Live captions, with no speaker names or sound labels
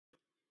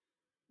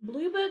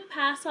Blue Book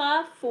pass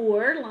off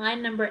for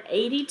line number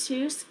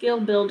 82, Skill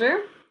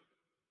Builder.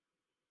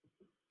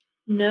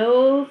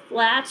 No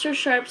flats or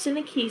sharps in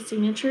the key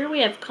signature. We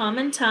have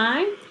common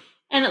time,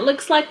 and it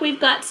looks like we've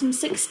got some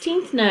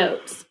 16th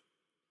notes.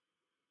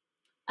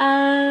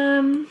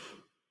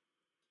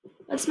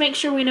 Let's make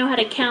sure we know how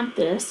to count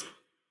this.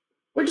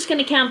 We're just going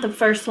to count the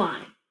first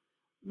line.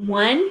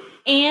 1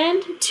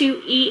 and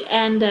 2E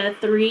and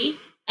 3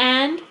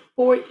 and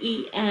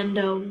 4E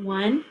and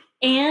 1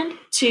 and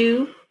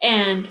 2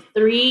 and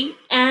 3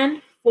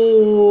 and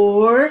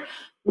 4.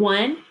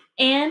 1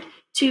 and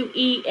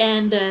 2E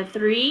and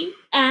 3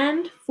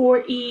 and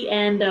 4E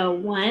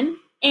and 1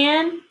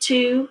 and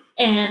 2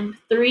 and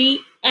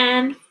 3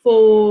 and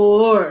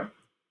 4.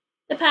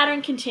 The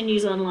pattern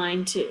continues on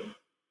line 2.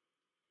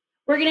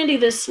 We're going to do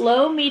the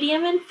slow,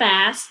 medium, and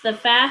fast. The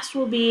fast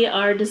will be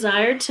our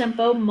desired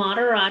tempo,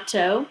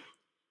 moderato.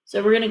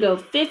 So we're going to go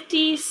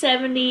 50,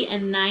 70,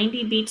 and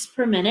 90 beats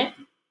per minute.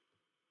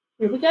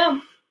 Here we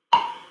go.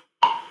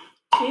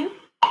 2,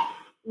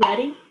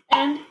 ready,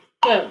 and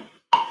go.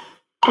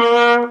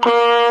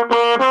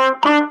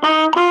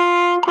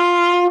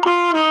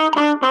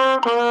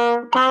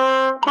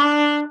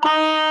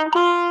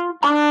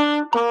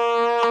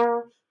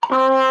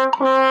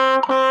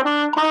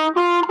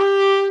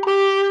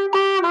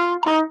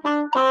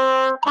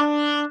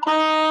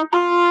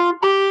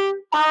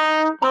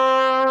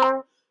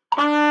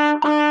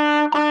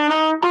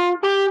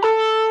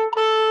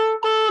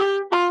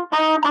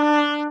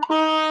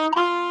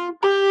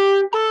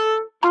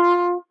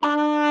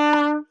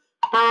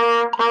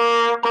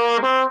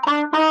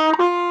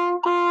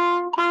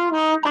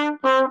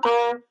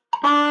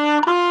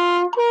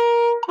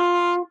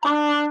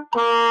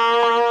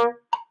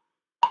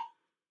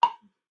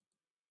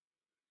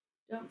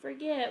 Don't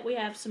forget, we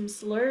have some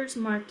slurs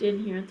marked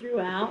in here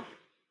throughout.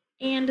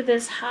 And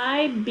this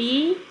high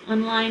B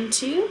on line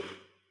 2,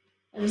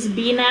 that is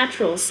B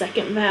natural,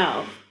 second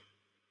valve.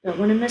 Don't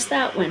want to miss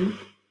that one.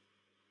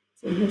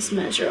 It's in this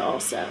measure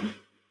also.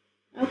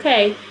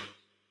 Okay,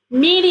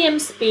 medium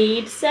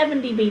speed,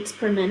 70 beats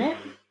per minute.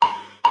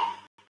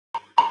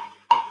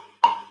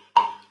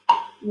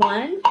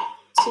 1,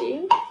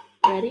 2,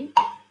 ready.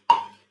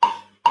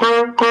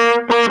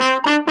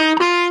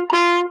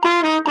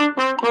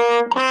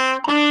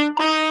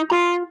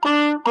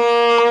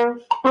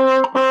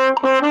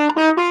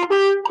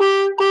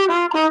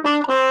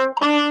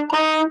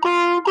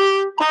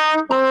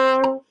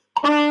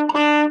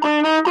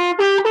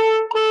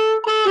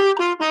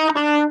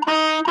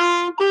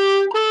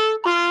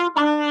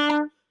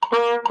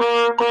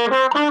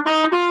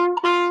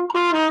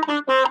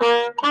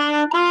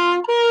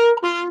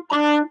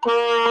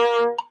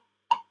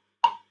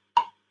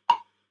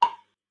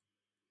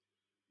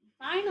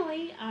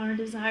 Finally, our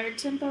desired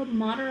tempo,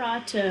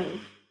 moderato,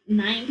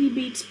 90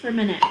 beats per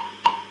minute.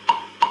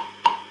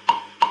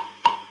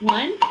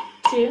 1,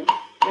 2,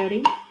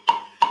 ready.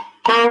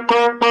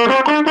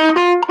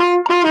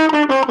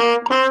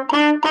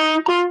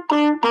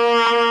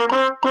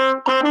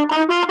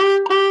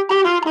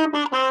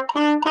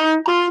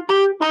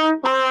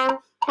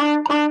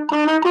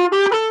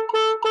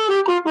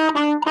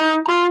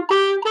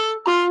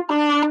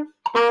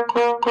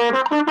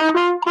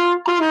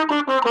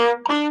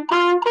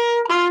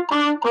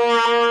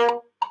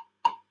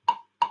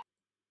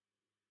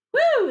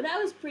 Woo, that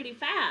was pretty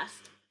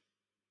fast.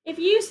 If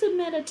you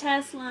submit a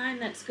test line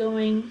that's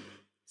going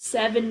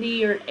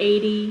 70 or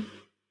 80,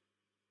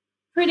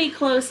 pretty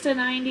close to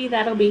 90,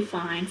 that'll be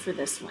fine for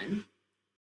this one.